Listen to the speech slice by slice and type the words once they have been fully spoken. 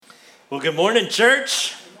Well, good morning,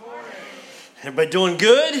 church. Good morning. Everybody doing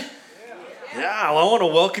good? Yeah, well, I want to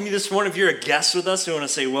welcome you this morning. If you're a guest with us, we want to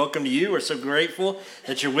say welcome to you. We're so grateful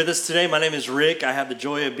that you're with us today. My name is Rick. I have the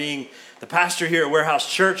joy of being the pastor here at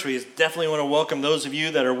Warehouse Church. We definitely want to welcome those of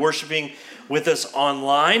you that are worshiping with us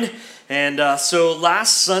online. And so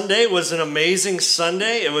last Sunday was an amazing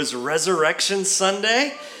Sunday. It was Resurrection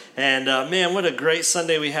Sunday. And man, what a great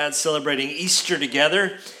Sunday we had celebrating Easter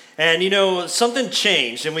together. And, you know, something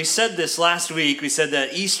changed, and we said this last week. We said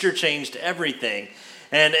that Easter changed everything,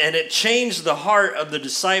 and it changed the heart of the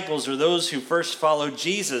disciples, or those who first followed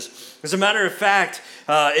Jesus. As a matter of fact,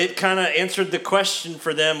 it kind of answered the question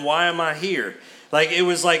for them, why am I here? Like, it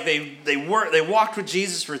was like they walked with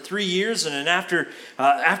Jesus for 3 years, and then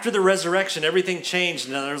after the resurrection, everything changed,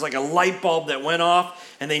 and there was like a light bulb that went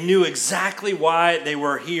off, and they knew exactly why they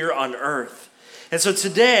were here on earth. And so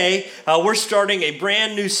today, we're starting a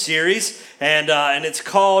brand new series, and it's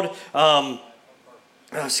called,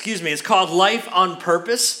 it's called Life on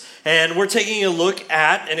Purpose. And we're taking a look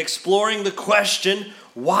at and exploring the question,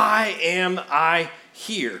 why am I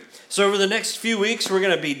here? So over the next few weeks, we're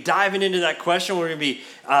going to be diving into that question. We're going to be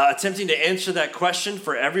attempting to answer that question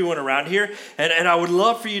for everyone around here. And I would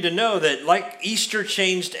love for you to know that like Easter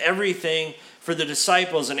changed everything for the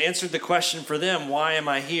disciples and answered the question for them, why am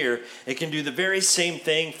I here? It can do the very same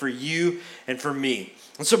thing for you and for me.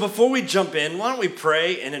 And so before we jump in, why don't we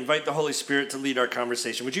pray and invite the Holy Spirit to lead our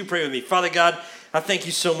conversation? Would you pray with me? Father God, I thank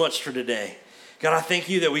you so much for today. God, I thank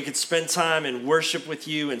you that we could spend time in worship with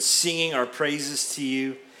you and singing our praises to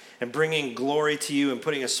you and bringing glory to you and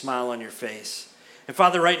putting a smile on your face. And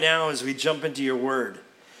Father, right now as we jump into your word,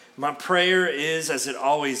 my prayer is, as it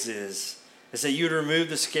always is that you would remove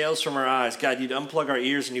the scales from our eyes. God, you'd unplug our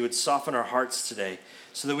ears and you would soften our hearts today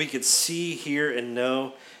so that we could see, hear, and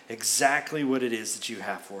know exactly what it is that you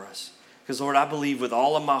have for us. Because, Lord, I believe with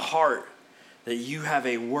all of my heart that you have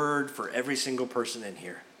a word for every single person in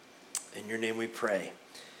here. In your name we pray.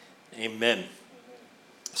 Amen.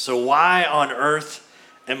 So why on earth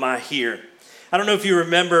am I here? I don't know if you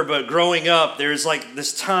remember, but growing up, there's like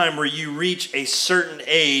this time where you reach a certain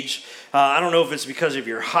age. I don't know if it's because of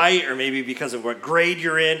your height or maybe because of what grade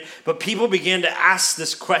you're in, but people began to ask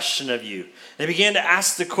this question of you. They began to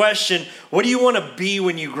ask the question, what do you want to be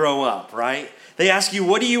when you grow up, right? They ask you,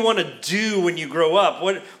 what do you want to do when you grow up?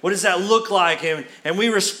 What does that look like? And we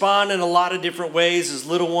respond in a lot of different ways as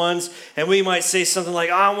little ones. And we might say something like,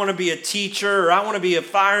 I want to be a teacher, or I want to be a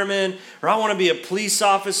fireman, or I want to be a police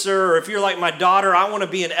officer. Or if you're like my daughter, I want to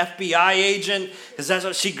be an FBI agent, because that's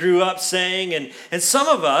what she grew up saying. And some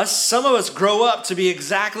of us grow up to be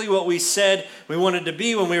exactly what we said we wanted to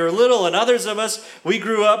be when we were little. And others of us, we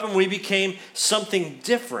grew up and we became something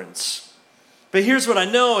different. But here's what I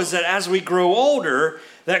know is that as we grow older,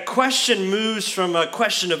 that question moves from a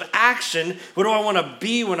question of action, what do I want to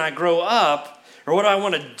be when I grow up, or what do I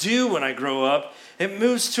want to do when I grow up, it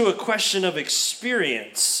moves to a question of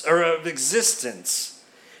experience or of existence.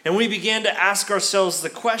 And we began to ask ourselves the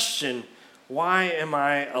question, why am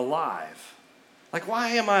I alive? Like,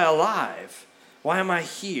 why am I alive? Why am I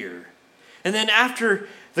here? And then after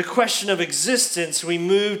the question of existence, we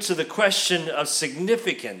move to the question of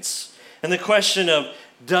significance. And the question of,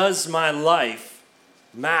 does my life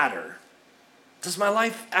matter? Does my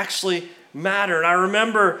life actually matter? And I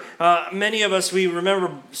remember, many of us, we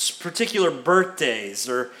remember particular birthdays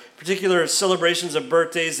or particular celebrations of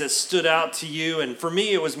birthdays that stood out to you. And for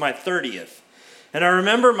me, it was my 30th. And I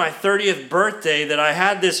remember my 30th birthday that I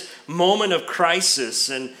had this moment of crisis.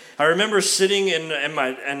 And I remember sitting in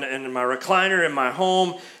my recliner in my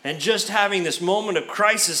home and just having this moment of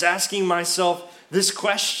crisis, asking myself this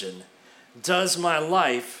question. Does my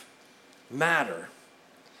life matter?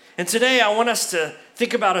 And today I want us to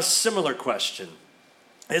think about a similar question.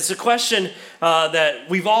 It's a question that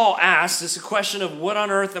we've all asked. It's a question of what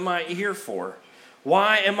on earth am I here for?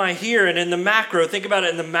 Why am I here? And in the macro, think about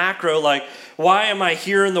it in the macro, like why am I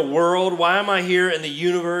here in the world? Why am I here in the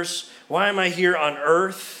universe? Why am I here on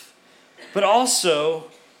earth? But also,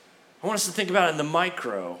 I want us to think about it in the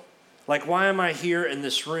micro, like why am I here in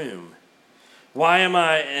this room? Why am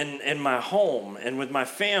I in my home and with my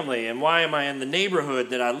family? And why am I in the neighborhood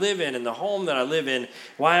that I live in and the home that I live in?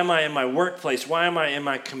 Why am I in my workplace? Why am I in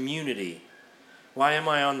my community? Why am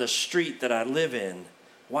I on the street that I live in?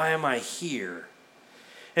 Why am I here?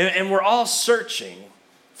 And we're all searching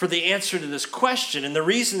for the answer to this question. And the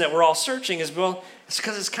reason that we're all searching is, well, it's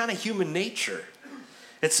because it's kind of human nature.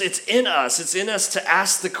 It's in us. It's in us to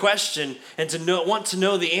ask the question and to want to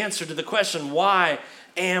know the answer to the question, why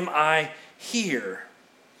am I here?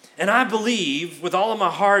 And I believe with all of my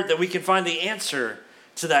heart that we can find the answer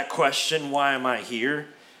to that question, why am I here?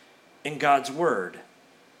 in God's word.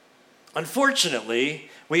 Unfortunately,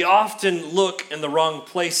 we often look in the wrong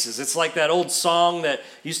places. It's like that old song that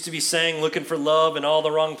used to be sang, looking for love in all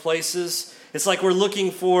the wrong places. It's like we're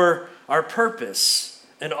looking for our purpose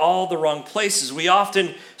in all the wrong places. We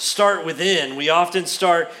often start within. We often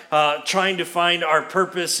start trying to find our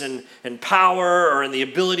purpose and power, or in the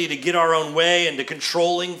ability to get our own way and to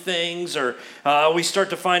controlling things, or we start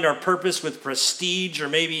to find our purpose with prestige, or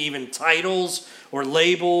maybe even titles or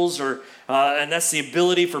labels, and that's the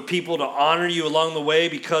ability for people to honor you along the way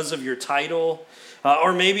because of your title.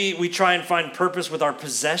 Or maybe we try and find purpose with our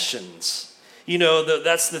possessions. You know,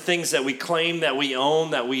 that's the things that we claim that we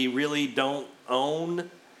own that we really don't own.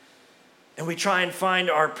 And we try and find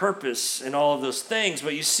our purpose in all of those things.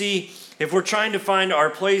 But you see, if we're trying to find our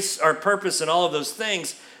place, our purpose in all of those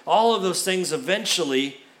things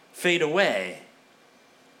eventually fade away.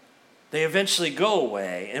 They eventually go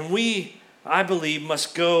away. And we, I believe,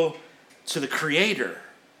 must go to the Creator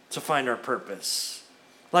to find our purpose.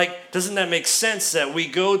 Like, doesn't that make sense that we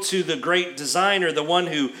go to the great designer, the one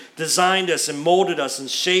who designed us and molded us and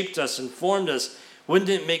shaped us and formed us? Wouldn't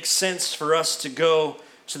it make sense for us to go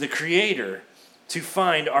to the Creator to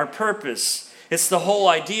find our purpose? It's the whole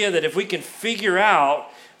idea that if we can figure out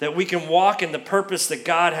that we can walk in the purpose that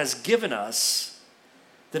God has given us,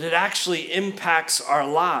 that it actually impacts our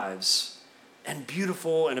lives in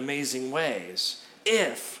beautiful and amazing ways.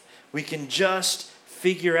 If we can just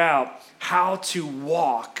figure out how to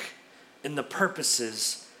walk in the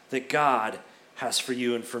purposes that God has for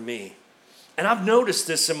you and for me. And I've noticed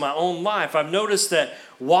this in my own life. I've noticed that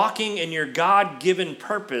walking in your God-given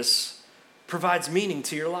purpose provides meaning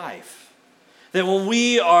to your life. That when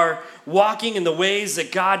we are walking in the ways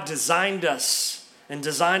that God designed us and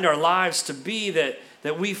designed our lives to be,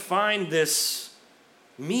 that we find this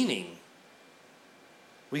meaning.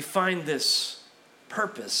 We find this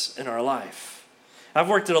purpose in our life. I've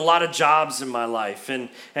worked at a lot of jobs in my life, and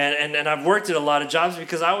I've worked at a lot of jobs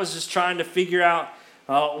because I was just trying to figure out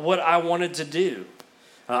what I wanted to do.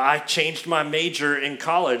 I changed my major in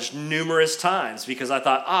college numerous times because I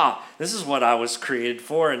thought, this is what I was created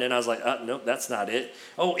for. And then I was like, nope, that's not it.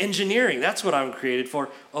 Oh, engineering, that's what I'm created for.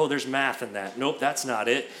 Oh, there's math in that. Nope, that's not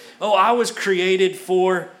it. Oh, I was created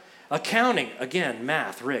for accounting. Again,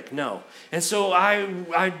 math, Rick, no. And so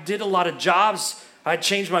I did a lot of jobs. I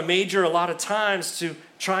changed my major a lot of times to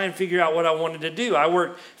try and figure out what I wanted to do. I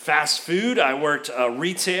worked fast food. I worked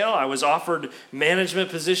retail. I was offered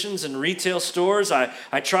management positions in retail stores.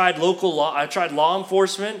 I tried local law. I tried law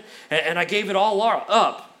enforcement, and I gave it all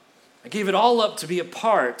up. I gave it all up to be a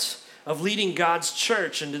part of leading God's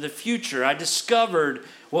church into the future. I discovered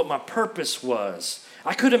what my purpose was.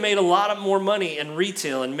 I could have made a lot more money in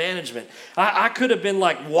retail and management. I could have been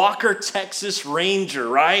like Walker, Texas Ranger,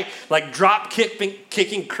 right? Like drop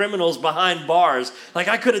kicking criminals behind bars. Like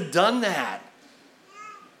I could have done that.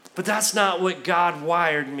 But that's not what God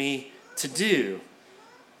wired me to do.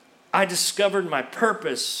 I discovered my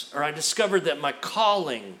purpose, or I discovered that my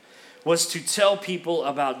calling was to tell people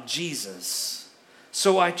about Jesus.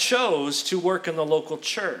 So I chose to work in the local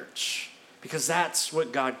church, because that's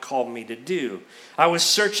what God called me to do. I was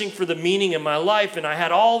searching for the meaning in my life, and I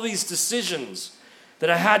had all these decisions that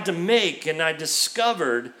I had to make, and I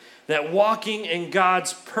discovered that walking in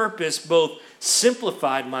God's purpose both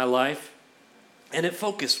simplified my life and it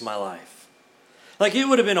focused my life. Like, it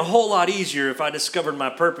would have been a whole lot easier if I discovered my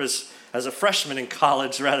purpose as a freshman in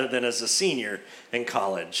college rather than as a senior in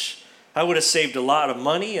college. I would have saved a lot of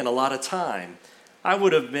money and a lot of time. I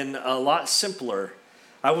would have been a lot simpler.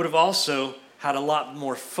 I would have also had a lot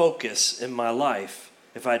more focus in my life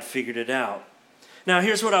if I'd figured it out. Now,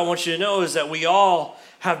 here's what I want you to know is that we all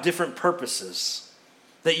have different purposes.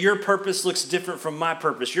 That your purpose looks different from my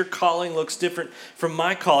purpose. Your calling looks different from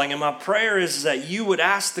my calling. And my prayer is that you would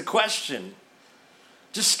ask the question.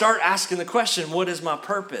 Just start asking the question, what is my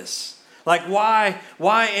purpose? Like, why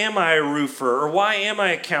am I a roofer? Or why am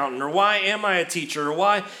I an accountant? Or why am I a teacher? Or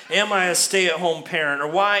why am I a stay-at-home parent? Or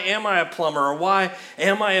why am I a plumber? Or why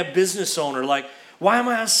am I a business owner? Like, why am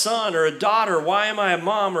I a son or a daughter? Why am I a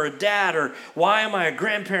mom or a dad? Or why am I a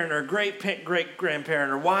grandparent or a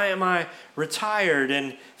great-great-grandparent? Or why am I retired?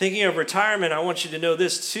 And thinking of retirement, I want you to know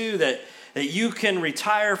this too, that you can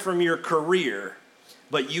retire from your career,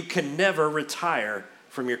 but you can never retire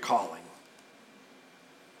from your calling.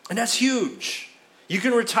 And that's huge. You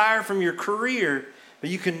can retire from your career, but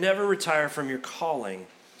you can never retire from your calling.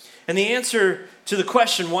 And the answer to the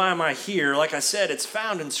question, why am I here? Like I said, it's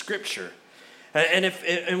found in Scripture.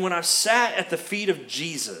 And when I've sat at the feet of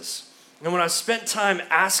Jesus, and when I've spent time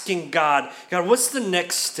asking God, what's the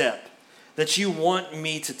next step that you want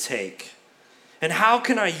me to take? And how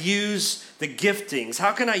can I use the giftings?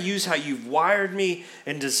 How can I use how you've wired me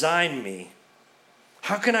and designed me?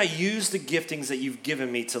 How can I use the giftings that you've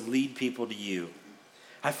given me to lead people to you?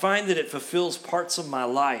 I find that it fulfills parts of my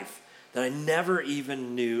life that I never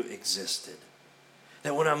even knew existed.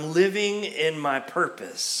 That when I'm living in my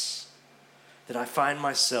purpose, that I find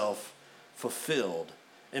myself fulfilled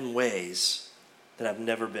in ways that I've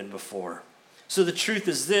never been before. So the truth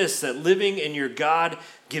is this, that living in your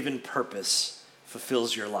God-given purpose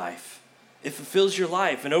fulfills your life. It fulfills your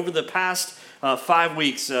life. And over the past 5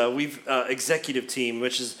 weeks, we've executive team,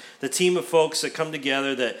 which is the team of folks that come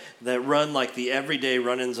together that run like the everyday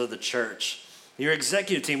run-ins of the church. Your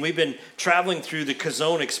executive team, we've been traveling through the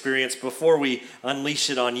Kazone experience before we unleash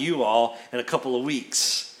it on you all in a couple of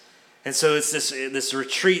weeks. And so it's this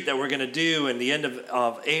retreat that we're going to do in the end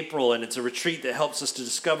of April, and it's a retreat that helps us to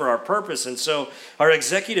discover our purpose. And so our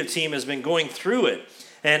executive team has been going through it.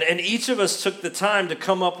 And each of us took the time to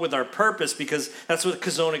come up with our purpose, because that's what the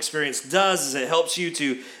Kazone experience does, is it helps you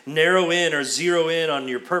to narrow in or zero in on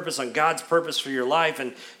your purpose, on God's purpose for your life.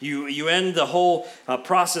 And you end the whole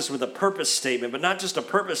process with a purpose statement, but not just a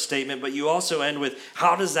purpose statement, but you also end with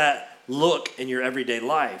how does that look in your everyday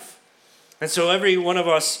life? And so every one of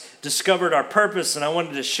us discovered our purpose, and I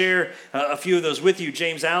wanted to share a few of those with you.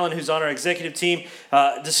 James Allen, who's on our executive team,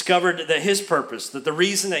 discovered that his purpose, that the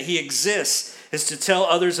reason that he exists is to tell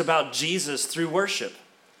others about Jesus through worship.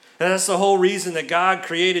 And that's the whole reason that God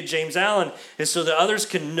created James Allen, is so that others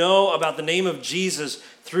can know about the name of Jesus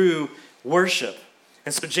through worship.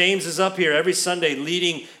 And so James is up here every Sunday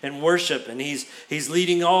leading in worship, and he's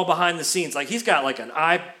leading all behind the scenes. Like he's got like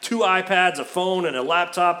two iPads, a phone, and a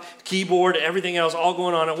laptop, keyboard, everything else all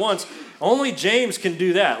going on at once. Only James can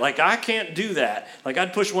do that. Like I can't do that. Like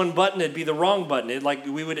I'd push one button, it'd be the wrong button. It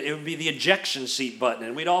would be the ejection seat button,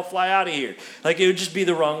 and we'd all fly out of here. Like it would just be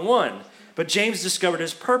the wrong one. But James discovered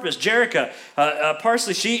his purpose. Jerica,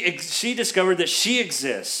 Parsley, she discovered that she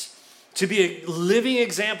exists to be a living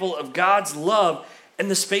example of God's love in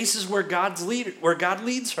the spaces where God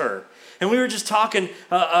leads her. And we were just talking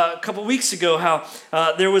a couple weeks ago how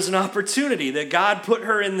there was an opportunity that God put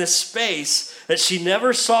her in this space that she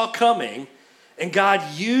never saw coming, and God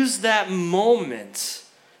used that moment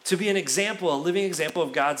to be an example, a living example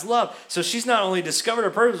of God's love. So she's not only discovered her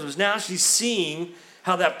purpose, but now she's seeing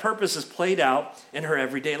how that purpose is played out in her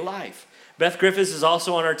everyday life. Beth Griffiths is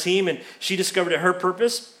also on our team, and she discovered that her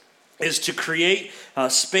purpose is to create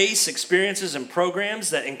space, experiences, and programs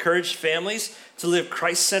that encourage families to live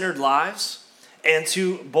Christ-centered lives and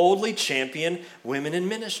to boldly champion women in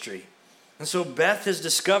ministry. And so Beth has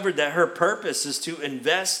discovered that her purpose is to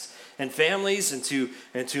invest in families and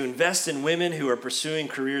to invest in women who are pursuing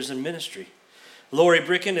careers in ministry. Lori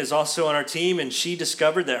Bricken is also on our team, and she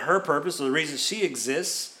discovered that her purpose, or the reason she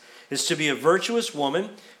exists, is to be a virtuous woman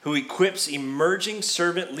who equips emerging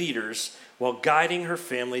servant leaders while guiding her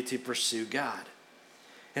family to pursue God.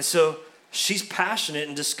 And so she's passionate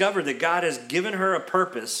and discovered that God has given her a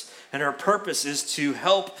purpose, and her purpose is to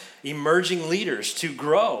help emerging leaders to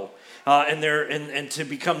grow and to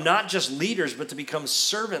become not just leaders, but to become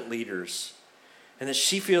servant leaders. And that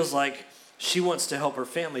she feels like she wants to help her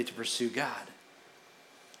family to pursue God.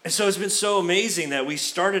 And so it's been so amazing that we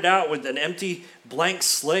started out with an empty blank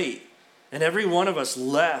slate, and every one of us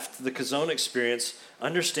left the Kazone experience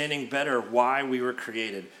understanding better why we were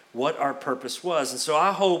created, what our purpose was. And so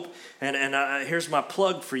I hope, and here's my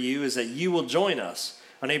plug for you, is that you will join us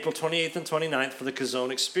on April 28th and 29th for the Kazone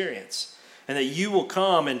experience. And that you will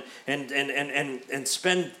come and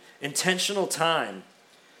spend intentional time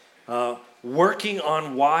working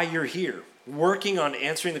on why you're here. Working on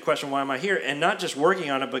answering the question, why am I here? And not just working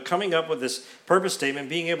on it, but coming up with this purpose statement,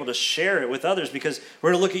 being able to share it with others, because we're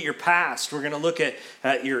going to look at your past. We're going to look at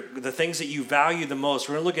the things that you value the most.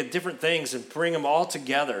 We're going to look at different things and bring them all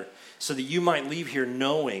together so that you might leave here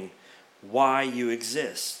knowing why you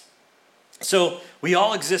exist. So we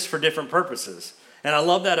all exist for different purposes. And I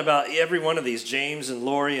love that about every one of these, James and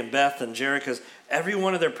Lori and Beth and Jerica's. Every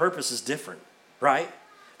one of their purpose is different, right?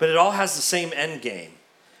 But it all has the same end game.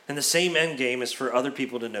 And the same end game is for other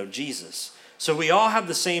people to know Jesus. So we all have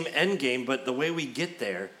the same end game, but the way we get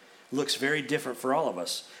there looks very different for all of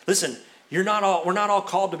us. Listen, we're not all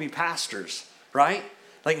called to be pastors, right?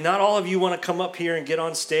 Like not all of you want to come up here and get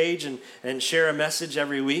on stage and share a message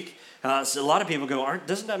every week. So a lot of people go,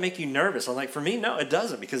 doesn't that make you nervous? I'm like, for me, no, it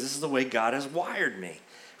doesn't, because this is the way God has wired me,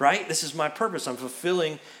 right? This is my purpose. I'm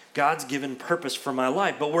fulfilling God's given purpose for my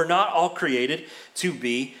life. But we're not all created to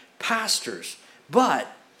be pastors.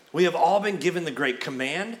 But we have all been given the great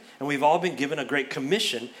command, and we've all been given a great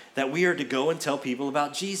commission that we are to go and tell people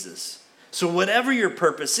about Jesus. So whatever your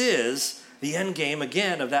purpose is, the end game,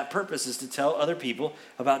 again, of that purpose is to tell other people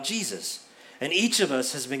about Jesus. And each of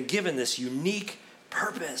us has been given this unique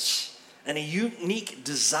purpose and a unique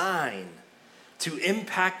design to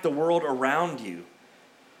impact the world around you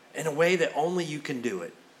in a way that only you can do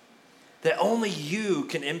it. That only you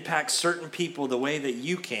can impact certain people the way that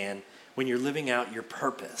you can when you're living out your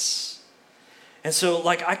purpose. And so,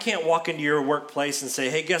 I can't walk into your workplace and say,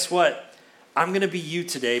 hey, guess what? I'm going to be you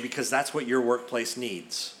today because that's what your workplace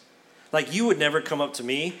needs. You would never come up to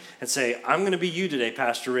me and say, I'm going to be you today,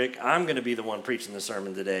 Pastor Ricc. I'm going to be the one preaching the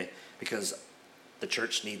sermon today because the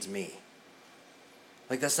church needs me.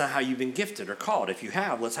 That's not how you've been gifted or called. If you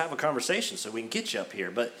have, let's have a conversation so we can get you up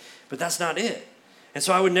here. But that's not it. And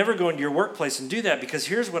so I would never go into your workplace and do that because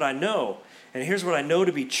here's what I know, and here's what I know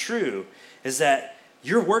to be true, is that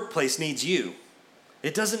your workplace needs you.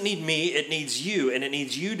 It doesn't need me, it needs you, and it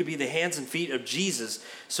needs you to be the hands and feet of Jesus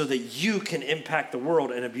so that you can impact the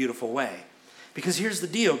world in a beautiful way. Because here's the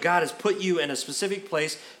deal, God has put you in a specific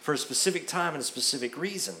place for a specific time and a specific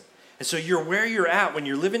reason. And so you're where you're at when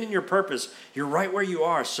you're living in your purpose, you're right where you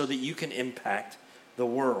are so that you can impact the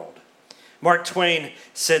world. Mark Twain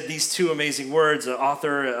said these two amazing words, the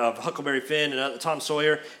author of Huckleberry Finn and Tom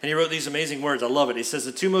Sawyer, and he wrote these amazing words. I love it. He says,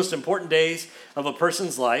 the two most important days of a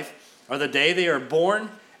person's life are the day they are born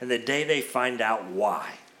and the day they find out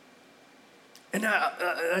why. And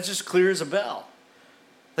that's just clear as a bell.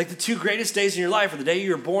 The two greatest days in your life are the day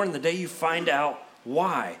you're born and the day you find out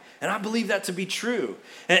why. And I believe that to be true.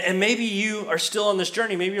 And maybe you are still on this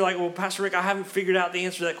journey. Maybe you're like, well, Pastor Ricc, I haven't figured out the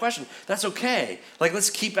answer to that question. That's okay. Let's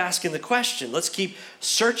keep asking the question. Let's keep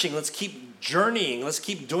searching. Let's keep journeying. Let's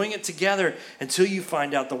keep doing it together until you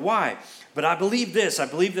find out the why. But I believe this. I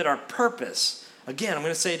believe that our purpose, again, I'm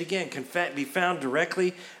going to say it again, can be found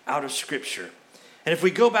directly out of Scripture. And if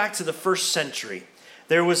we go back to the first century,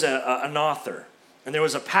 there was an author, and there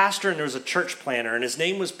was a pastor, and there was a church planner, and his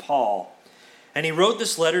name was Paul. And he wrote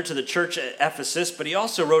this letter to the church at Ephesus, but he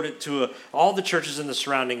also wrote it to all the churches in the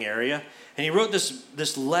surrounding area. And he wrote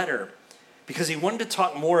this letter because he wanted to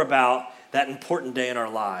talk more about that important day in our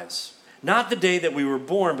lives. Not the day that we were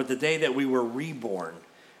born, but the day that we were reborn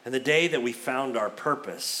and the day that we found our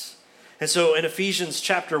purpose. And so in Ephesians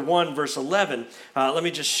chapter 1, verse 11, let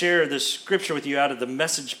me just share this scripture with you out of the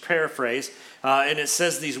Message paraphrase. And it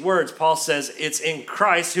says these words. Paul says, it's in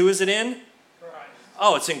Christ. Who is it in?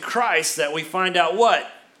 Oh, it's in Christ that we find out what?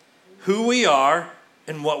 Who we are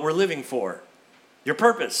and what we're living for. Your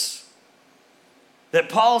purpose. That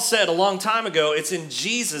Paul said a long time ago, it's in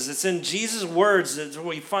Jesus. It's in Jesus' words that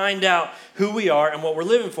we find out who we are and what we're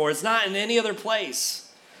living for. It's not in any other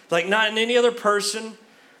place. Not in any other person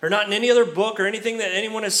or not in any other book or anything that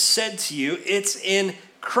anyone has said to you. It's in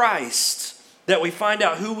Christ that we find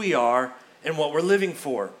out who we are and what we're living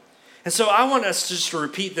for. And so I want us just to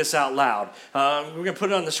repeat this out loud. We're going to put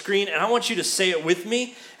it on the screen, and I want you to say it with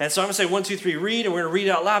me. And so I'm going to say 1, 2, 3, read, and we're going to read it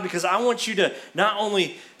out loud because I want you to not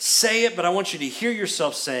only say it, but I want you to hear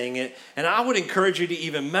yourself saying it. And I would encourage you to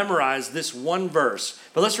even memorize this one verse.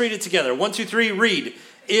 But let's read it together. 1, 2, 3, read.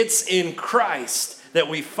 It's in Christ that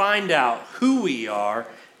we find out who we are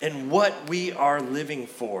and what we are living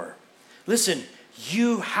for. Listen,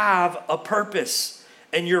 you have a purpose,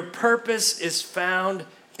 and your purpose is found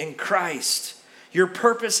in Christ. Your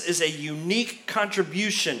purpose is a unique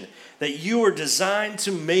contribution that you are designed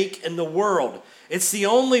to make in the world. It's the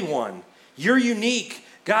only one. You're unique.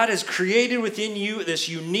 God has created within you this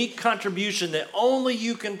unique contribution that only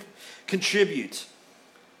you can contribute,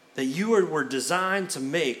 that you were designed to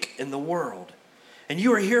make in the world. And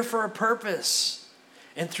you are here for a purpose.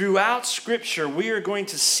 And throughout Scripture, we are going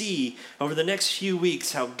to see over the next few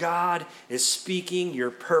weeks how God is speaking your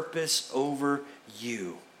purpose over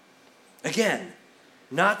you. Again,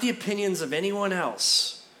 not the opinions of anyone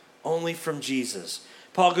else, only from Jesus.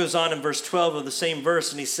 Paul goes on in verse 12 of the same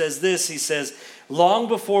verse, and he says this. He says, long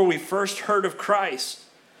before we first heard of Christ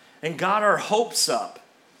and got our hopes up,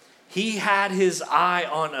 he had his eye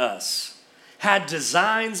on us, had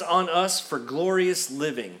designs on us for glorious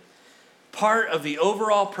living. Part of the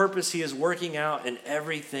overall purpose he is working out in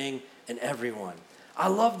everything and everyone. I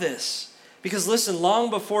love this. Because listen, long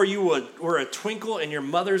before you were a twinkle in your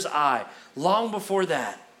mother's eye, long before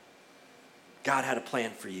that, God had a plan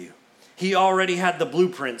for you. He already had the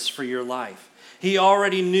blueprints for your life. He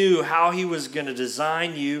already knew how he was going to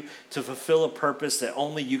design you to fulfill a purpose that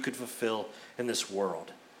only you could fulfill in this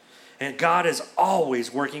world. And God is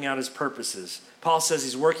always working out his purposes. Paul says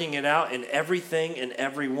he's working it out in everything and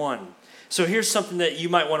everyone. So here's something that you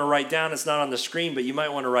might want to write down. It's not on the screen, but you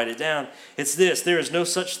might want to write it down. It's this. There is no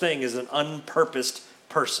such thing as an unpurposed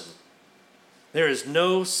person. There is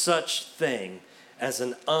no such thing as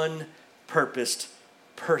an unpurposed purposed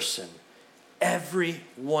person. Every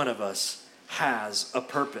one of us has a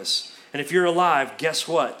purpose. And if you're alive, guess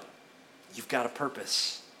what? You've got a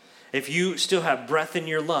purpose. If you still have breath in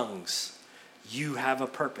your lungs, you have a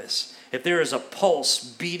purpose. If there is a pulse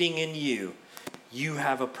beating in you, you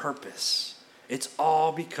have a purpose. It's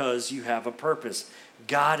all because you have a purpose.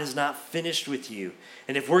 God is not finished with you.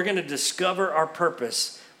 And if we're going to discover our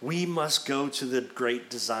purpose, we must go to the great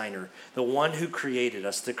designer, the one who created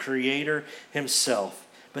us, the creator himself.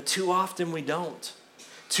 But too often we don't.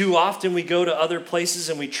 Too often we go to other places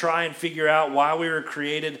and we try and figure out why we were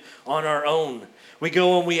created on our own. We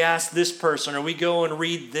go and we ask this person, or we go and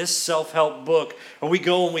read this self-help book, or we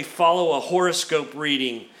go and we follow a horoscope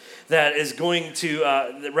reading that is going to,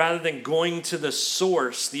 rather than going to the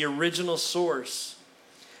source, the original source.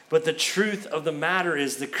 But the truth of the matter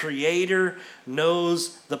is the Creator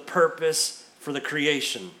knows the purpose for the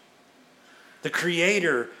creation. The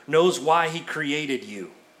Creator knows why He created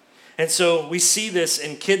you. And so we see this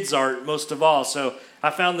in kids' art most of all. So I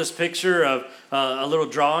found this picture of a little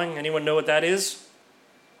drawing. Anyone know what that is?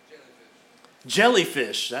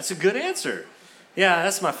 Jellyfish. That's a good answer. Yeah,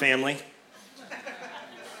 that's my family.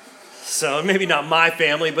 So maybe not my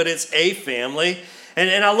family, but it's a family.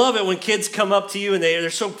 And I love it when kids come up to you and they're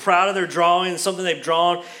so proud of their drawing, something they've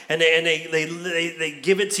drawn, and they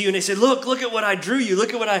give it to you and they say, look at what I drew you.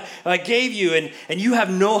 Look at what I gave you. And you have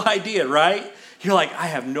no idea, right? You're like,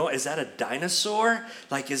 is that a dinosaur?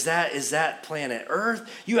 Like, is that planet Earth?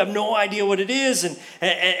 You have no idea what it is.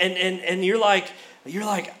 And you're like,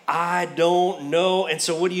 I don't know. And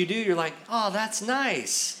so what do? You're like, oh, that's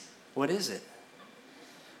nice. What is it?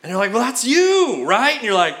 And they're like, well, that's you, right? And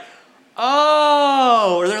you're like,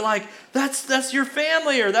 oh. Or they're like, that's your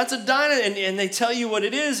family, or that's a dinosaur. And they tell you what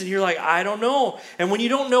it is. And you're like, I don't know. And when you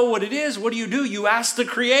don't know what it is, what do? You ask the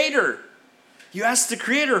Creator. You ask the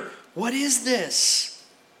Creator, what is this?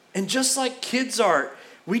 And just like kids' art,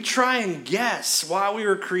 we try and guess why we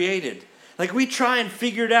were created. Like we try and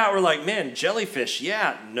figure it out. We're like, man, jellyfish,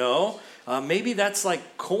 yeah, no. Maybe that's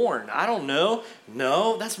like corn. I don't know.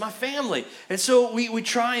 No, that's my family. And so we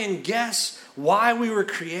try and guess why we were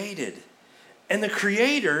created. And the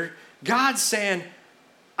Creator, God's saying,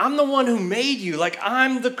 I'm the one who made you. Like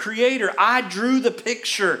I'm the Creator. I drew the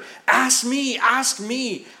picture. Ask me.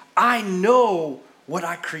 I know what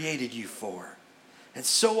I created you for. And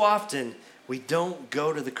so often we don't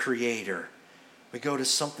go to the Creator. We go to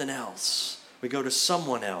something else. We go to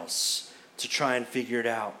someone else to try and figure it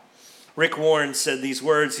out. Rick Warren said these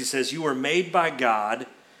words. He says, you were made by God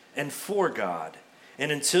and for God.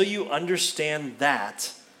 And until you understand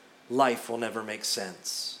that, life will never make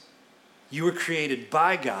sense. You were created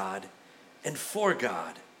by God and for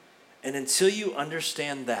God. And until you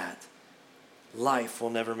understand that, life will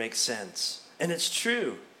never make sense. And it's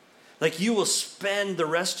true. Like you will spend the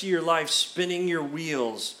rest of your life spinning your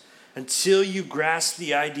wheels until you grasp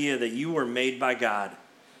the idea that you were made by God.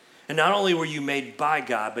 And not only were you made by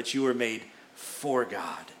God, but you were made for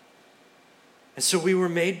God. And so we were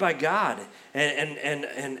made by God.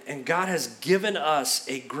 And God has given us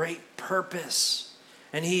a great purpose.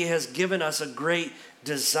 And He has given us a great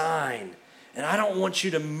design. And I don't want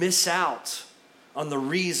you to miss out on the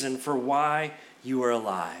reason for why you are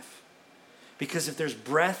alive. Because if there's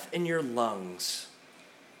breath in your lungs,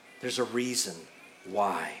 there's a reason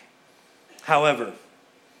why. However,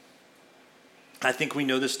 I think we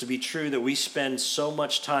know this to be true, that we spend so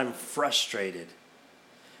much time frustrated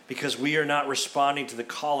because we are not responding to the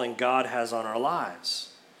calling God has on our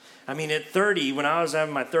lives. I mean, at 30, when I was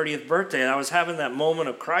having my 30th birthday, I was having that moment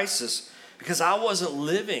of crisis because I wasn't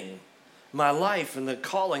living my life and the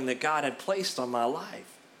calling that God had placed on my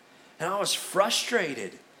life. And I was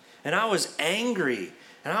frustrated. And I was angry.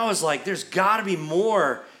 And I was like, there's got to be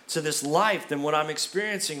more to this life than what I'm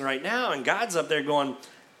experiencing right now. And God's up there going,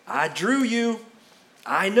 I drew you.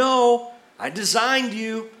 I know. I designed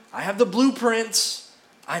you. I have the blueprints.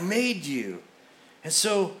 I made you. And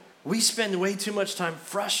so we spend way too much time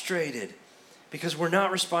frustrated because we're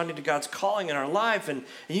not responding to God's calling in our life. And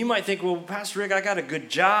you might think, well, Pastor Rick, I got a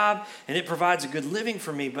good job and it provides a good living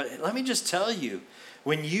for me. But let me just tell you,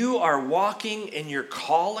 when you are walking in your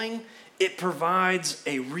calling, it provides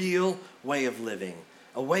a real way of living,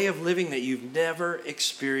 a way of living that you've never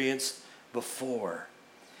experienced before.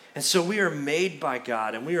 And so we are made by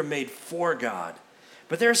God and we are made for God.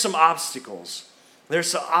 But there are some obstacles. There's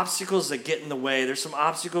some obstacles that get in the way. There's some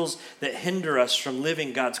obstacles that hinder us from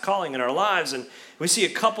living God's calling in our lives. And we see a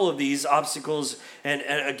couple of these obstacles, and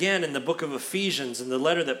again, in the book of Ephesians, in the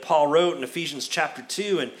letter that Paul wrote in Ephesians chapter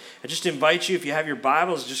 2. And I just invite you, if you have your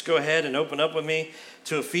Bibles, just go ahead and open up with me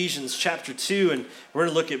to Ephesians chapter 2. And we're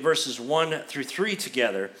going to look at verses 1 through 3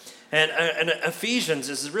 together. And Ephesians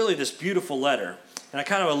is really this beautiful letter. And I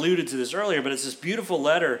kind of alluded to this earlier, but it's this beautiful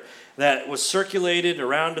letter that was circulated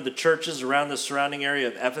around to the churches around the surrounding area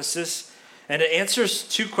of Ephesus. And it answers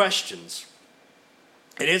two questions.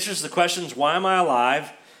 It answers the questions, why am I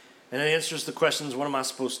alive? And it answers the questions, what am I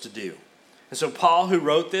supposed to do? And so Paul, who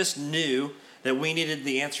wrote this, knew that we needed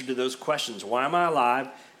the answer to those questions. Why am I alive?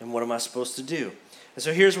 And what am I supposed to do? And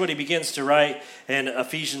so here's what he begins to write in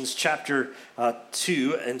Ephesians chapter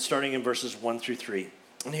 2, and starting in verses 1 through 3.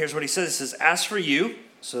 And here's what he says. He says, as for you,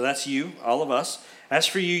 so that's you, all of us, as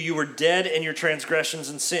for you, you were dead in your transgressions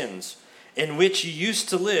and sins, in which you used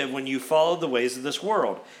to live when you followed the ways of this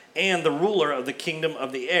world, and the ruler of the kingdom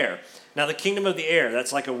of the air. Now, the kingdom of the air,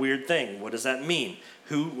 that's like a weird thing. What does that mean?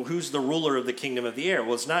 Who's the ruler of the kingdom of the air?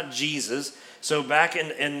 Well, it's not Jesus. So back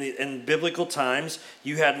in biblical times,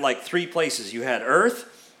 you had like three places. You had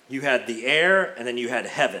earth, you had the air, and then you had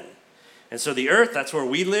heaven. And so the earth, that's where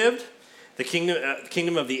we lived. The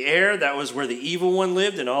kingdom of the air, that was where the evil one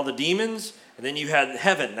lived and all the demons. And then you had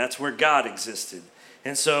heaven, that's where God existed.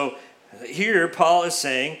 And so here Paul is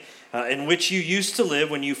saying, in which you used to live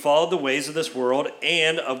when you followed the ways of this world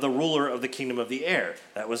and of the ruler of the kingdom of the air.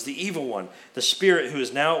 That was the evil one, the spirit who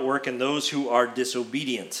is now at work in those who are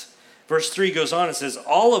disobedient. Verse 3 goes on and says,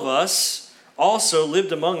 all of us also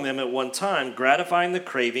lived among them at one time, gratifying the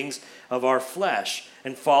cravings of our flesh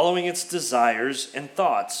and following its desires and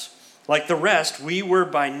thoughts. Like the rest, we were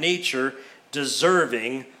by nature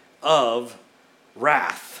deserving of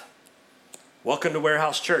wrath. Welcome to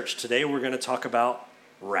Warehouse Church. Today we're going to talk about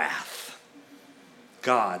wrath.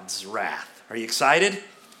 God's wrath. Are you excited?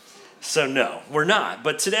 So no, we're not.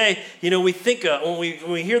 But today, we think when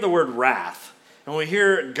we hear the word wrath, and we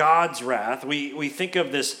hear God's wrath, we think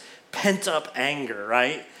of this pent-up anger,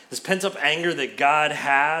 right? This pent-up anger that God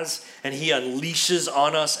has, and he unleashes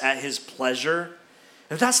on us at his pleasure.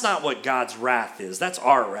 If that's not what God's wrath is, that's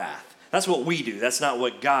our wrath. That's what we do. That's not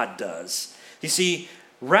what God does. You see,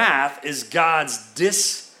 wrath is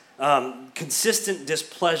God's consistent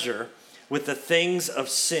displeasure with the things of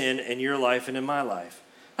sin in your life and in my life.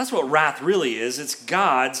 That's what wrath really is. It's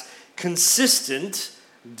God's consistent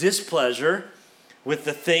displeasure with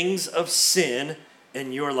the things of sin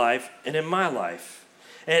in your life and in my life.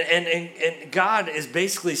 And God is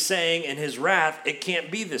basically saying in his wrath, it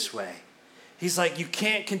can't be this way. He's like, you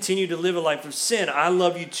can't continue to live a life of sin. I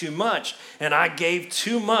love you too much, and I gave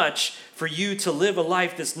too much for you to live a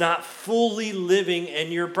life that's not fully living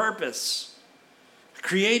in your purpose. I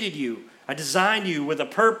created you. I designed you with a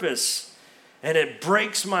purpose, and it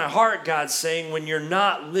breaks my heart, God's saying, when you're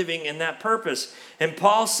not living in that purpose. And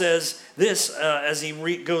Paul says this as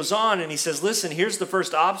he goes on, and he says, listen, here's the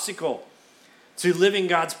first obstacle to living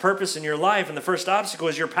God's purpose in your life, and the first obstacle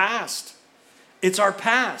is your past. It's our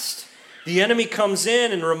past. The enemy comes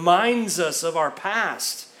in and reminds us of our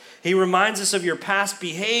past. He reminds us of your past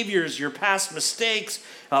behaviors, your past mistakes,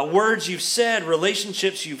 words you've said,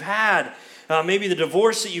 relationships you've had, maybe the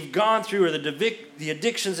divorce that you've gone through, or the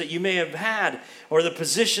addictions that you may have had, or the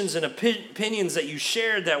positions and opinions that you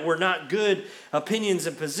shared that were not good opinions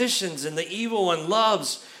and positions. And the evil one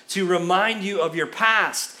loves to remind you of your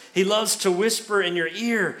past. He loves to whisper in your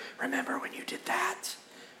ear, remember when you did that?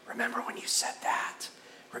 Remember when you said that?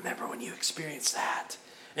 Remember when you experienced that?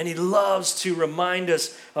 And he loves to remind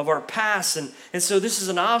us of our past. And so this is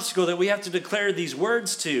an obstacle that we have to declare these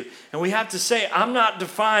words to. And we have to say, I'm not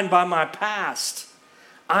defined by my past.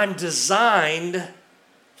 I'm designed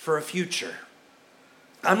for a future.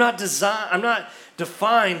 I'm not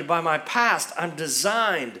defined by my past. I'm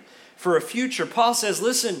designed for a future. Paul says,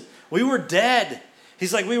 listen, we were dead.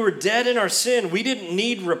 He's like, we were dead in our sin. We didn't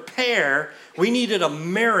need repair. We needed a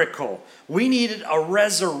miracle. We needed a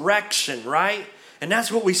resurrection, right? And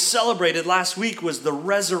that's what we celebrated last week, was the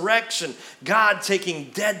resurrection. God taking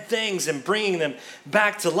dead things and bringing them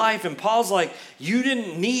back to life. And Paul's like, you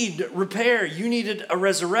didn't need repair. You needed a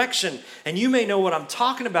resurrection. And you may know what I'm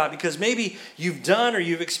talking about, because maybe you've done or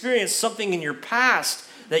you've experienced something in your past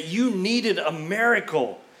that you needed a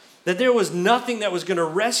miracle. That there was nothing that was going to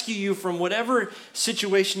rescue you from whatever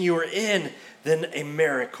situation you were in than a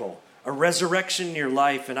miracle, a resurrection in your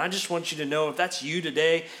life. And I just want you to know, if that's you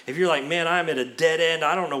today, if you're like, man, I'm at a dead end,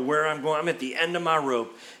 I don't know where I'm going, I'm at the end of my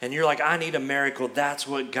rope, and you're like, I need a miracle, that's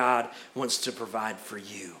what God wants to provide for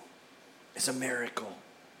you. It's a miracle.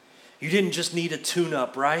 You didn't just need a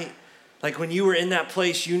tune-up, right? Like when you were in that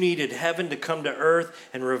place, you needed heaven to come to earth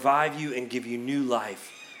and revive you and give you new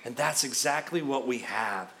life. And that's exactly what we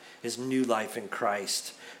have, is new life in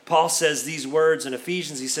Christ. Paul says these words in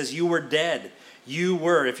Ephesians. He says, you were dead. You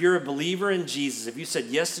were. If you're a believer in Jesus, if you said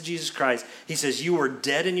yes to Jesus Christ, he says you were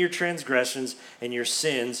dead in your transgressions and your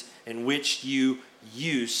sins in which you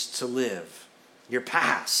used to live. Your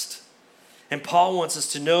past. And Paul wants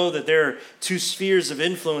us to know that there are two spheres of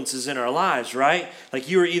influences in our lives, right? Like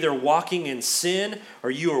you are either walking in sin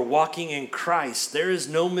or you are walking in Christ. There is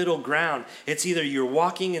no middle ground. It's either you're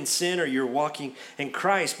walking in sin or you're walking in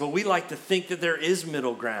Christ. But we like to think that there is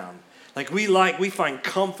middle ground. Like we find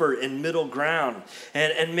comfort in middle ground.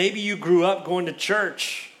 And maybe you grew up going to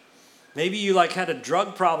church. Maybe you had a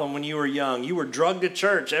drug problem when you were young. You were drugged to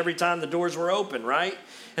church every time the doors were open, right?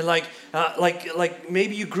 And like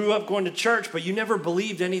maybe you grew up going to church, but you never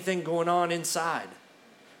believed anything going on inside.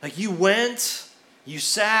 Like you went, you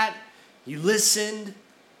sat, you listened.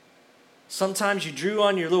 Sometimes you drew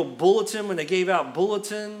on your little bulletin when they gave out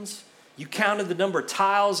bulletins. You counted the number of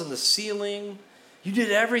tiles in the ceiling. You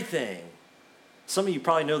did everything. Some of you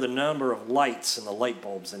probably know the number of lights and the light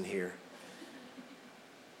bulbs in here.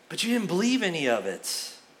 But you didn't believe any of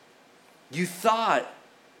it. You thought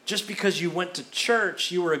just because you went to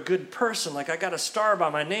church, you were a good person. Like I got a star by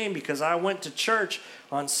my name because I went to church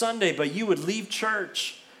on Sunday. But you would leave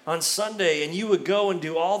church on Sunday and you would go and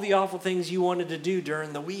do all the awful things you wanted to do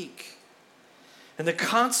during the week. And the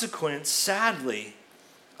consequence, sadly,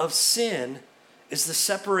 of sin is the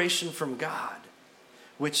separation from God,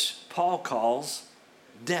 which Paul calls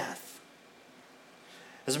death.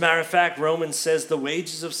 As a matter of fact, Romans says the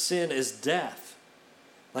wages of sin is death.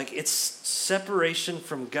 Like it's separation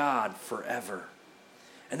from God forever.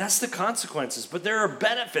 And that's the consequences. But there are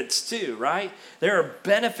benefits too, right? There are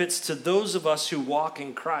benefits to those of us who walk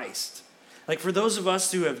in Christ. Like for those of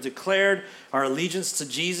us who have declared our allegiance to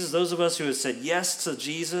Jesus, those of us who have said yes to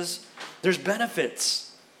Jesus, there's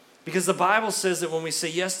benefits. Because the Bible says that when we say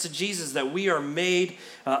yes to Jesus, that we are made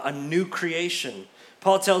a new creation.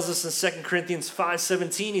 Paul tells us in 2 Corinthians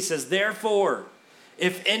 5:17, he says, therefore,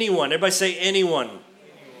 if anyone, everybody say anyone.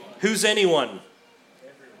 Who's anyone?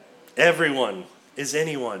 Everyone is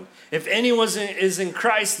anyone. If anyone is in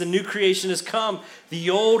Christ, the new creation has come. The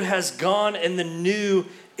old has gone and the new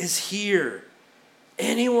is here.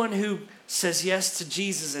 Anyone who says yes to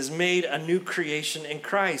Jesus is made a new creation in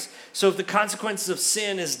Christ. So if the consequences of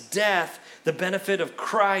sin is death, the benefit of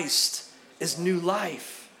Christ is new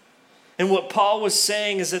life. And what Paul was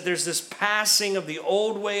saying is that there's this passing of the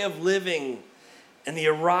old way of living and the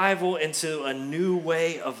arrival into a new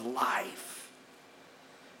way of life.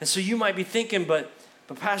 And so you might be thinking, but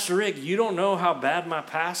Pastor Rick, you don't know how bad my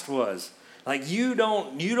past was. Like you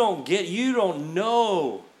don't know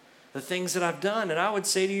the things that I've done. And I would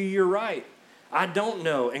say to you, you're right. I don't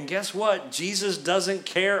know. And guess what? Jesus doesn't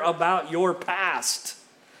care about your past.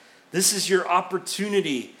 This is your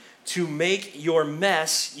opportunity to make your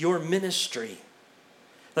mess your ministry.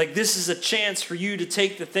 Like this is a chance for you to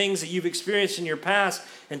take the things that you've experienced in your past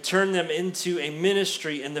and turn them into a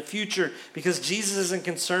ministry in the future, because Jesus isn't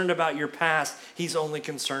concerned about your past. He's only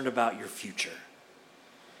concerned about your future.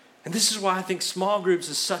 And this is why I think small groups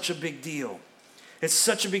is such a big deal. It's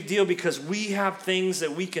such a big deal because we have things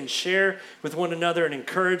that we can share with one another and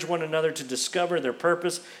encourage one another to discover their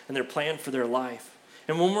purpose and their plan for their life.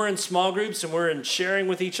 And when we're in small groups and we're in sharing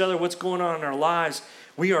with each other what's going on in our lives,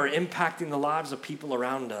 we are impacting the lives of people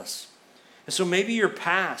around us. And so maybe your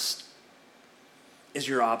past is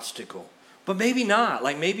your obstacle, but maybe not.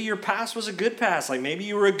 Like maybe your past was a good past. Like maybe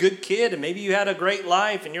you were a good kid and maybe you had a great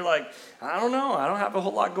life and you're like, I don't know, I don't have a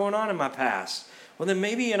whole lot going on in my past. Well, then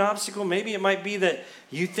maybe an obstacle, maybe it might be that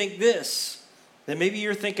you think this, that maybe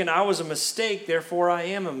you're thinking I was a mistake, therefore I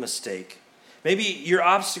am a mistake. Maybe your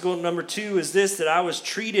obstacle number 2 is this, that I was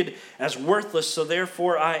treated as worthless, so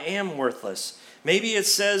therefore I am worthless. Maybe it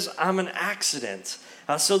says I'm an accident.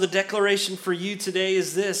 So the declaration for you today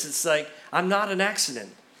is this. It's like, I'm not an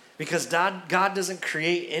accident, because God doesn't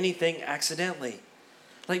create anything accidentally.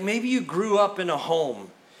 Like maybe you grew up in a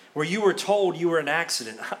home where you were told you were an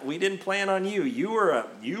accident. We didn't plan on you. You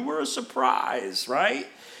were a surprise, right?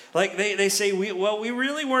 Like they say, we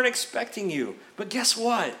really weren't expecting you. But guess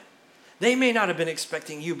what? They may not have been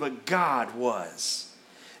expecting you, but God was.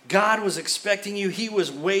 God was expecting you. He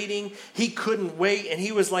was waiting. He couldn't wait. And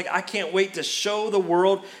he was like, I can't wait to show the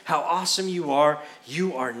world how awesome you are.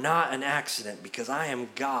 You are not an accident, because I am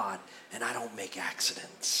God and I don't make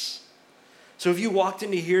accidents. So if you walked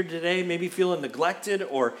into here today maybe feeling neglected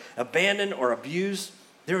or abandoned or abused,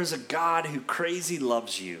 there is a God who crazy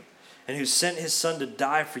loves you. and who sent his son to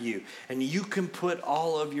die for you. And you can put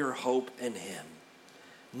all of your hope in him,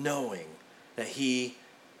 knowing that he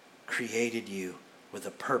created you with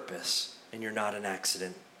a purpose and you're not an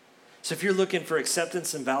accident. So if you're looking for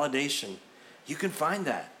acceptance and validation, you can find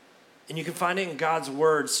that. And you can find it in God's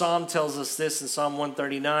word. Psalm tells us this in Psalm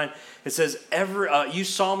 139. It says, you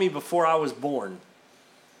saw me before I was born.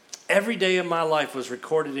 Every day of my life was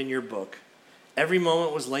recorded in your book. Every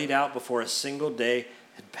moment was laid out before a single day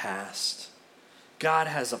had passed. God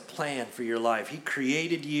has a plan for your life. He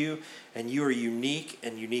created you, and you are unique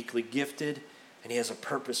and uniquely gifted, and he has a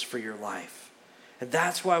purpose for your life. And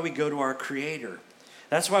that's why we go to our Creator.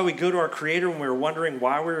 That's why we go to our Creator when we're wondering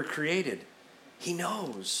why we were created. He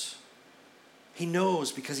knows. He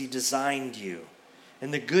knows because he designed you.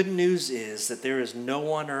 And the good news is that there is no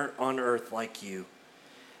one on earth like you.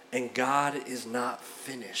 And God is not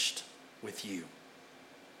finished with you.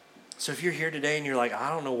 So if you're here today and you're like, I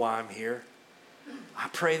don't know why I'm here, I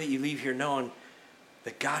pray that you leave here knowing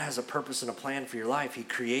that God has a purpose and a plan for your life. He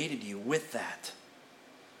created you with that.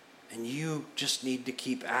 And you just need to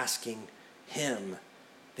keep asking him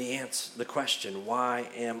the question, why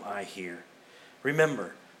am I here?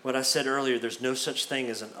 Remember what I said earlier, there's no such thing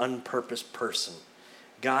as an unpurposed person.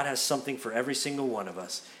 God has something for every single one of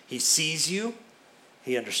us. He sees you,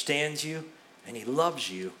 he understands you, and he loves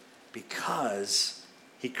you because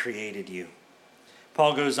he created you.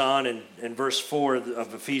 Paul goes on in verse 4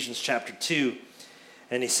 of Ephesians chapter 2,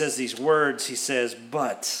 and he says these words. He says,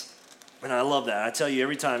 but, and I love that. I tell you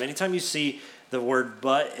every time, anytime you see the word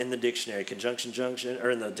but in the dictionary, conjunction, junction, or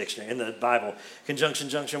in the Bible, conjunction,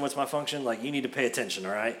 junction, what's my function? Like, you need to pay attention,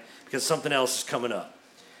 all right? Because something else is coming up.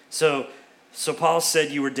 So Paul said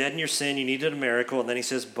you were dead in your sin, you needed a miracle, and then he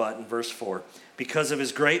says but in verse 4. Because of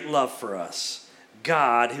his great love for us,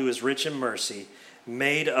 God, who is rich in mercy,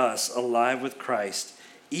 made us alive with Christ,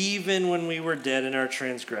 even when we were dead in our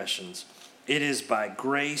transgressions. It is by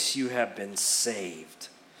grace you have been saved.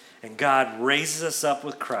 And God raises us up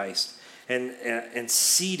with Christ and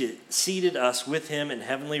seated us with him in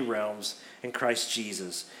heavenly realms in Christ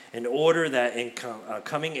Jesus, in order that in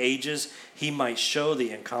coming ages he might show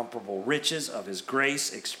the incomparable riches of his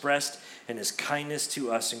grace expressed in his kindness to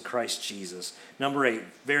us in Christ Jesus. Number 8,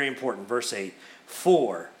 very important, verse 8.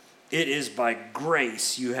 For it is by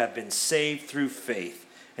grace you have been saved through faith,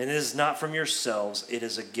 and it is not from yourselves, it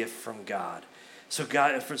is a gift from God. So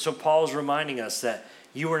Paul is reminding us that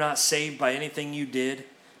you were not saved by anything you did,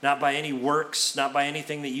 not by any works, not by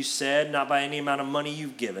anything that you said, not by any amount of money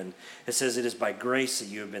you've given. It says it is by grace that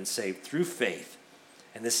you have been saved through faith,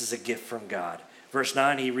 and this is a gift from God. Verse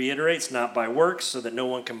 9, he reiterates, not by works, so that no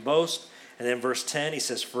one can boast. And then verse 10, he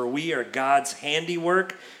says, for we are God's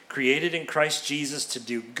handiwork, created in Christ Jesus to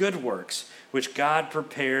do good works, which God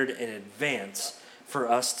prepared in advance for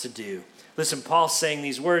us to do. Listen, Paul's saying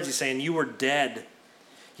these words. He's saying, you were dead.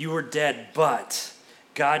 You were dead, but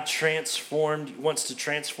God wants to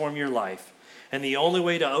transform your life. And the only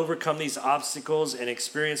way to overcome these obstacles and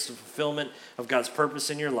experience the fulfillment of God's purpose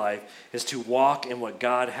in your life is to walk in what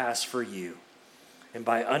God has for you. And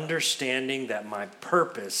by understanding that my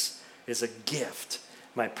purpose is a gift.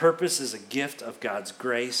 My purpose is a gift of God's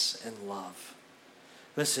grace and love.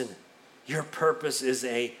 Listen, your purpose is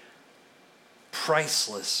a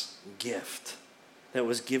priceless gift that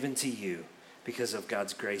was given to you because of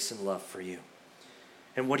God's grace and love for you.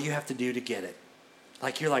 And what do you have to do to get it?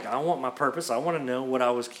 Like, you're like, I want my purpose. I want to know what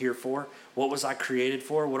I was here for. What was I created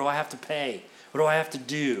for? What do I have to pay? What do I have to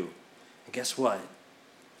do? And guess what?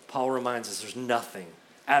 Paul reminds us there's nothing,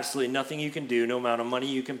 absolutely nothing you can do, no amount of money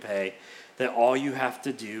you can pay, that all you have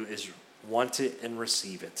to do is want it and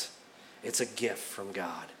receive it. It's a gift from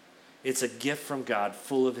God. It's a gift from God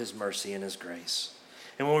full of his mercy and his grace.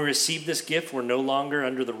 And when we receive this gift, we're no longer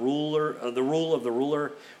under the rule of the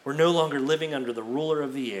ruler. We're no longer living under the ruler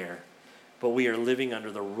of the air, but we are living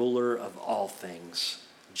under the ruler of all things,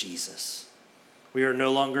 Jesus. We are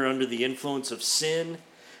no longer under the influence of sin.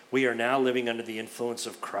 We are now living under the influence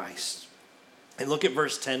of Christ. And look at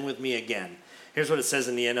verse 10 with me again. Here's what it says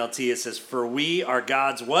in the NLT. It says, for we are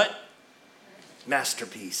God's what?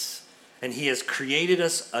 Masterpiece. And he has created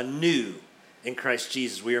us anew in Christ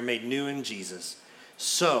Jesus. We are made new in Jesus.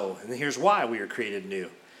 So, and here's why we are created new.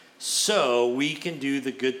 So we can do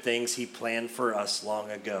the good things he planned for us long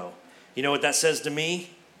ago. You know what that says to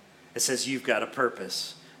me? It says you've got a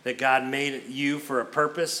purpose. That God made you for a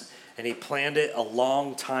purpose, and he planned it a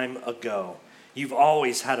long time ago. You've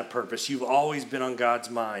always had a purpose. You've always been on God's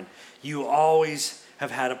mind. You always have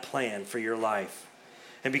had a plan for your life.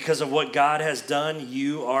 And because of what God has done,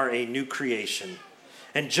 you are a new creation.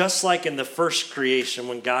 And just like in the first creation,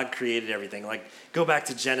 when God created everything, like go back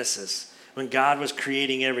to Genesis, when God was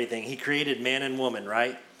creating everything, he created man and woman,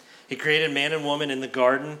 right? He created man and woman in the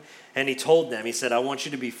garden, and he told them, he said, I want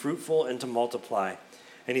you to be fruitful and to multiply.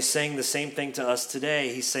 And he's saying the same thing to us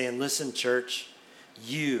today. He's saying, listen, church,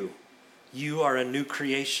 you are a new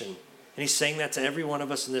creation. And he's saying that to every one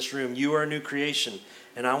of us in this room. You are a new creation.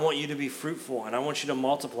 And I want you to be fruitful, and I want you to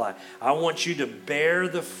multiply. I want you to bear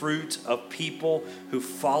the fruit of people who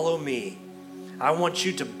follow me. I want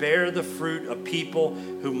you to bear the fruit of people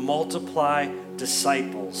who multiply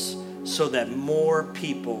disciples so that more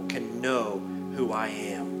people can know who I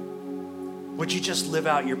am. Would you just live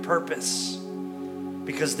out your purpose?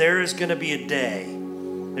 Because there is going to be a day.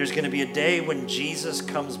 There's going to be a day when Jesus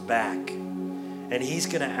comes back, and he's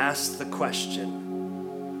going to ask the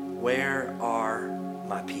question, where are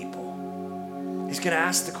my people? He's going to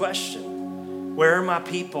ask the question, where are my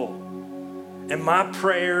people? And my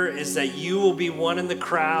prayer is that you will be one in the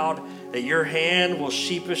crowd, that your hand will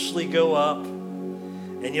sheepishly go up,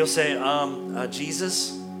 and you'll say,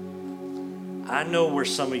 Jesus, I know where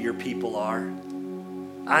some of your people are.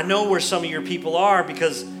 I know where some of your people are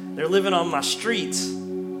because they're living on my streets.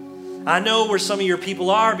 I know where some of your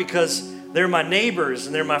people are because they're my neighbors,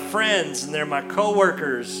 and they're my friends, and they're my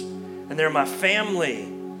coworkers, and they're my family.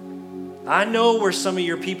 I know where some of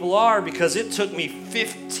your people are because it took me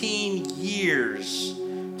 15 years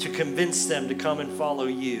to convince them to come and follow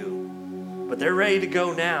you. But they're ready to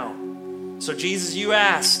go now. So Jesus, you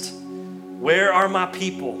asked, where are my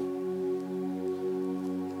people?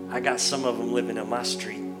 I got some of them living on my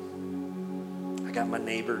street. I got my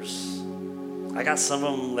neighbors. I got some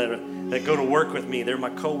of them that go to work with me. They're my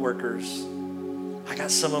coworkers. I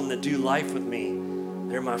got some of them that do life with me.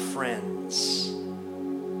 They're my friends.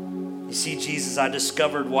 You see, Jesus, I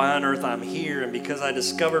discovered why on earth I'm here, and because I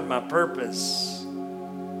discovered my purpose,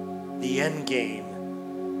 the end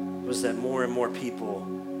game was that more and more people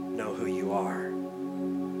know who you are.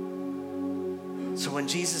 So when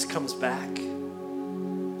Jesus comes back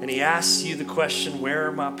and he asks you the question, where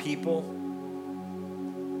are my people?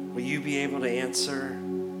 Will you be able to answer,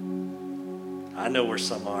 I know where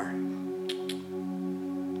some are.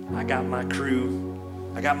 I got my crew.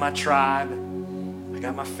 I got my tribe. I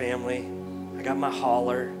got my family. I got my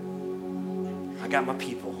holler. I got my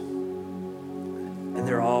people. And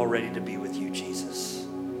they're all ready to be with you, Jesus.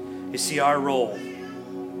 You see, our role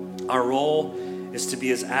is to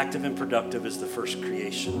be as active and productive as the first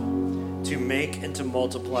creation, to make and to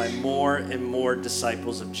multiply more and more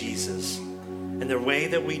disciples of Jesus. And the way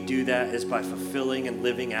that we do that is by fulfilling and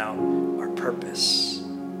living out our purpose.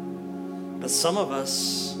 But some of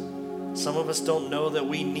us don't know that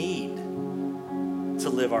we need to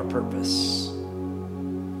live our purpose.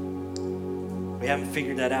 We haven't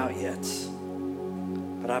figured that out yet.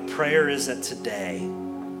 But our prayer is that today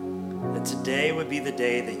would be the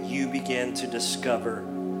day that you begin to discover,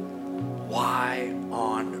 why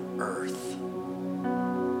on earth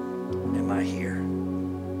am I here?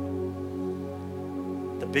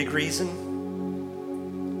 The big reason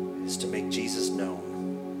is to make Jesus known.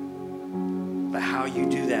 But how you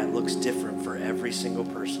do that looks different for every single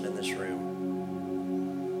person in this room.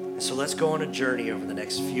 And so let's go on a journey over the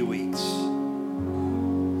next few weeks.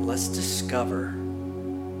 Let's discover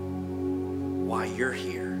why you're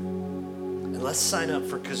here. And let's sign up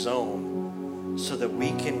for Kazone so that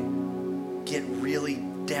we can get really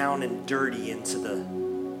down and dirty into it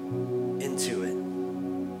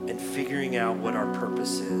and figuring out what our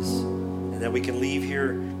purpose is. And that we can leave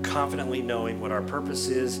here confidently knowing what our purpose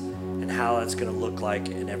is and how that's going to look like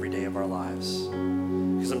in every day of our lives.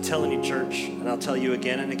 Because I'm telling you, church, and I'll tell you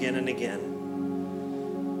again and again and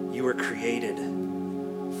again, you were created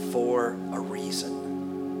for a reason,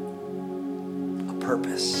 a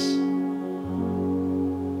purpose.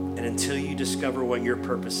 And until you discover what your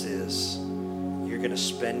purpose is, you're going to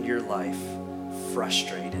spend your life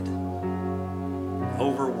frustrated,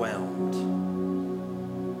 overwhelmed,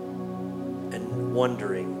 and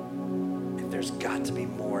wondering if there's got to be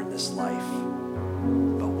more in this life.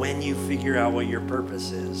 But when you figure out what your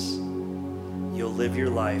purpose is, you'll live your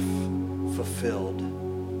life fulfilled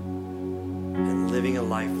and living a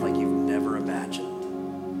life like you've never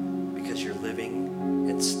imagined, because you're living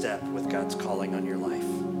in step with God's calling on your life.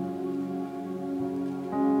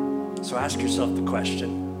 So ask yourself the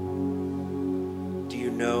question, do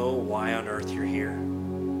you know why on earth you're here?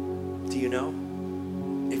 Do you know?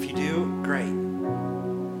 If you do, great.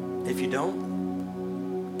 If you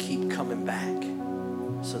don't, keep coming back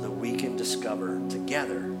so that we can discover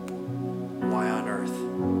together why on earth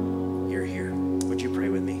you're here. Would you pray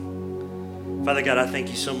with me? Father God, I thank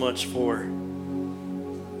you so much for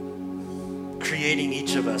creating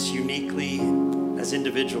each of us uniquely as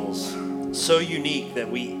individuals, so unique that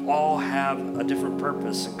we all have a different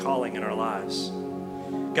purpose and calling in our lives.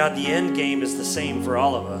 God, the end game is the same for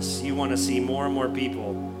all of us. You want to see more and more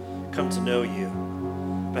people come to know you.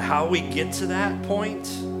 But how we get to that point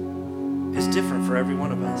is different for every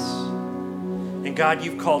one of us. And God,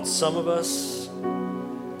 you've called some of us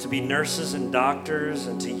to be nurses and doctors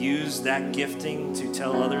and to use that gifting to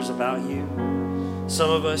tell others about you.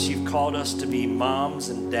 Some of us, you've called us to be moms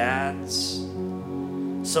and dads.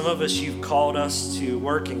 Some of us, you've called us to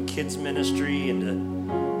work in kids ministry and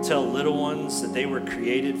to tell little ones that they were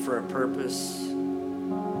created for a purpose.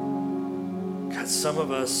 God, some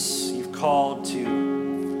of us, you've called to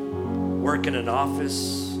work in an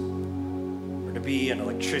office or to be an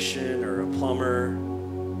electrician or a plumber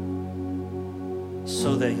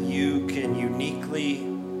so that you can uniquely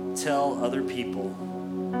tell other people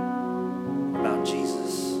about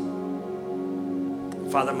Jesus.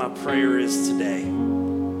 Father, my prayer is today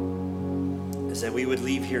is that we would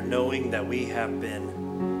leave here knowing that we have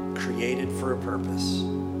been created for a purpose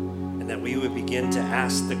and that we would begin to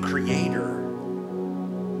ask the Creator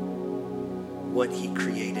what He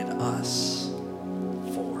created us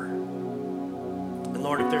for. And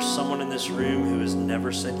Lord, if there's someone in this room who has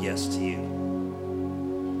never said yes to you,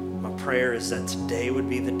 my prayer is that today would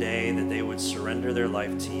be the day that they would surrender their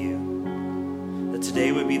life to you. That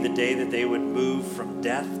today would be the day that they would move from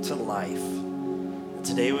death to life. That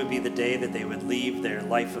today would be the day that they would leave their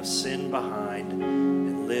life of sin behind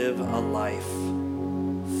and live a life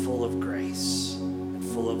full of grace and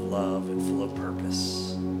full of love and full of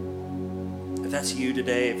purpose. If that's you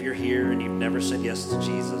today, if you're here and you've never said yes to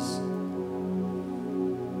Jesus,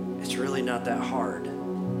 it's really not that hard.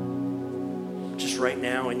 Just right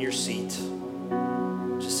now in your seat,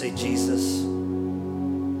 just say, Jesus,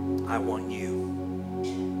 I want you.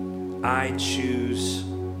 I choose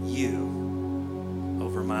you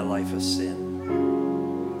over my life of sin.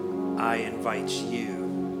 I invite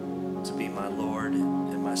you to be my Lord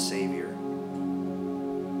and my Savior.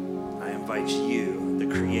 I invite you, the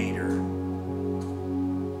Creator,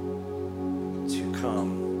 to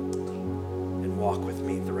come and walk with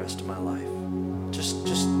me the rest of my life.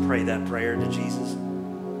 Just pray that prayer to Jesus.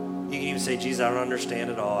 You can even say, Jesus, I don't understand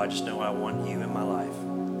it all. I just know I want you in my life.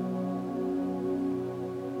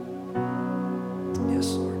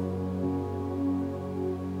 Yes, Lord.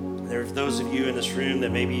 There are those of you in this room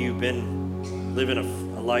that maybe you've been living a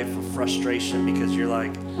life of frustration because you're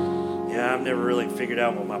like, yeah, I've never really figured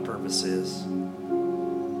out what my purpose is.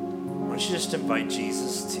 Why don't you just invite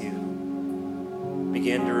Jesus to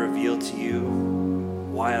begin to reveal to you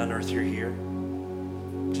why on earth you're here?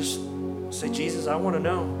 Just say, Jesus, I want to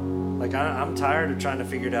know. Like, I'm tired of trying to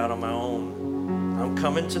figure it out on my own. I'm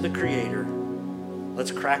coming to the Creator.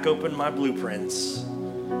 Let's crack open my blueprints.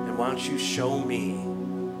 And why don't you show me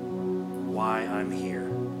why I'm here?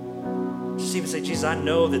 Just even say, Jesus, I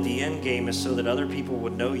know that the end game is so that other people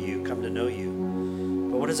would know you, come to know you.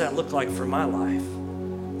 But what does that look like for my life?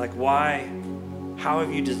 Like, how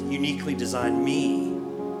have you uniquely designed me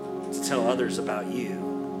to tell others about you?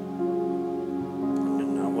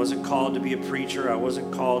 I wasn't called to be a preacher. I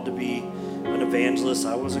wasn't called to be an evangelist.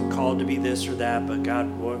 I wasn't called to be this or that. But God,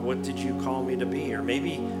 what did you call me to be? Or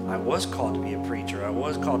maybe I was called to be a preacher. I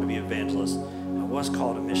was called to be an evangelist. I was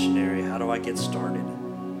called a missionary. How do I get started?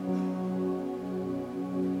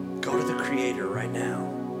 Go to the Creator right now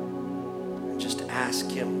and just ask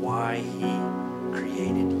Him why He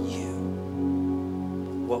created you.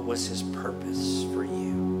 What was His purpose for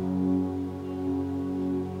you?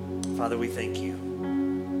 Father, we thank you.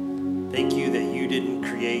 Thank you that you didn't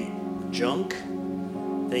create junk.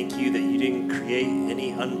 Thank you that you didn't create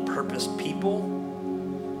any unpurposed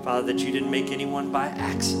people. Father, that you didn't make anyone by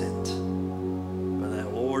accident. But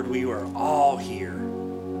that, Lord, we were all here.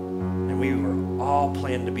 And we were all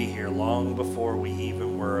planned to be here long before we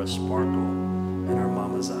even were a sparkle in our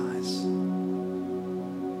mama's eyes.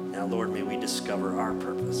 Now, Lord, may we discover our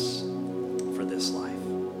purpose for this life.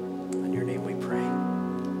 In your name we pray.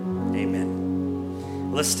 Amen.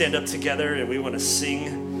 Let's stand up together and we want to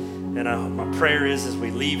sing. And my prayer is as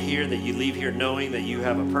we leave here, that you leave here knowing that you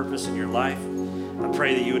have a purpose in your life. I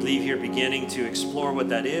pray that you would leave here beginning to explore what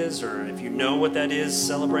that is, or if you know what that is,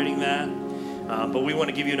 celebrating that. But we want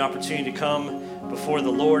to give you an opportunity to come before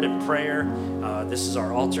the Lord in prayer. This is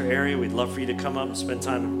our altar area. We'd love for you to come up and spend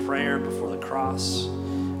time in prayer before the cross.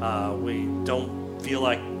 We don't feel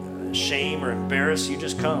like shame or embarrassed. You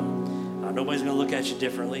just come. Nobody's going to look at you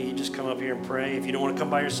differently. You just come up here and pray. If you don't want to come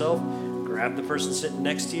by yourself, grab the person sitting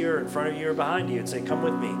next to you or in front of you or behind you and say, come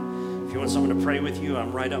with me. If you want someone to pray with you,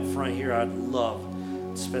 I'm right up front here. I'd love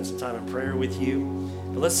spend some time in prayer with you.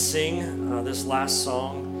 But let's sing this last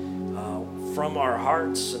song from our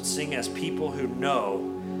hearts and sing as people who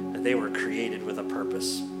know that they were created with a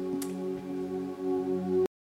purpose.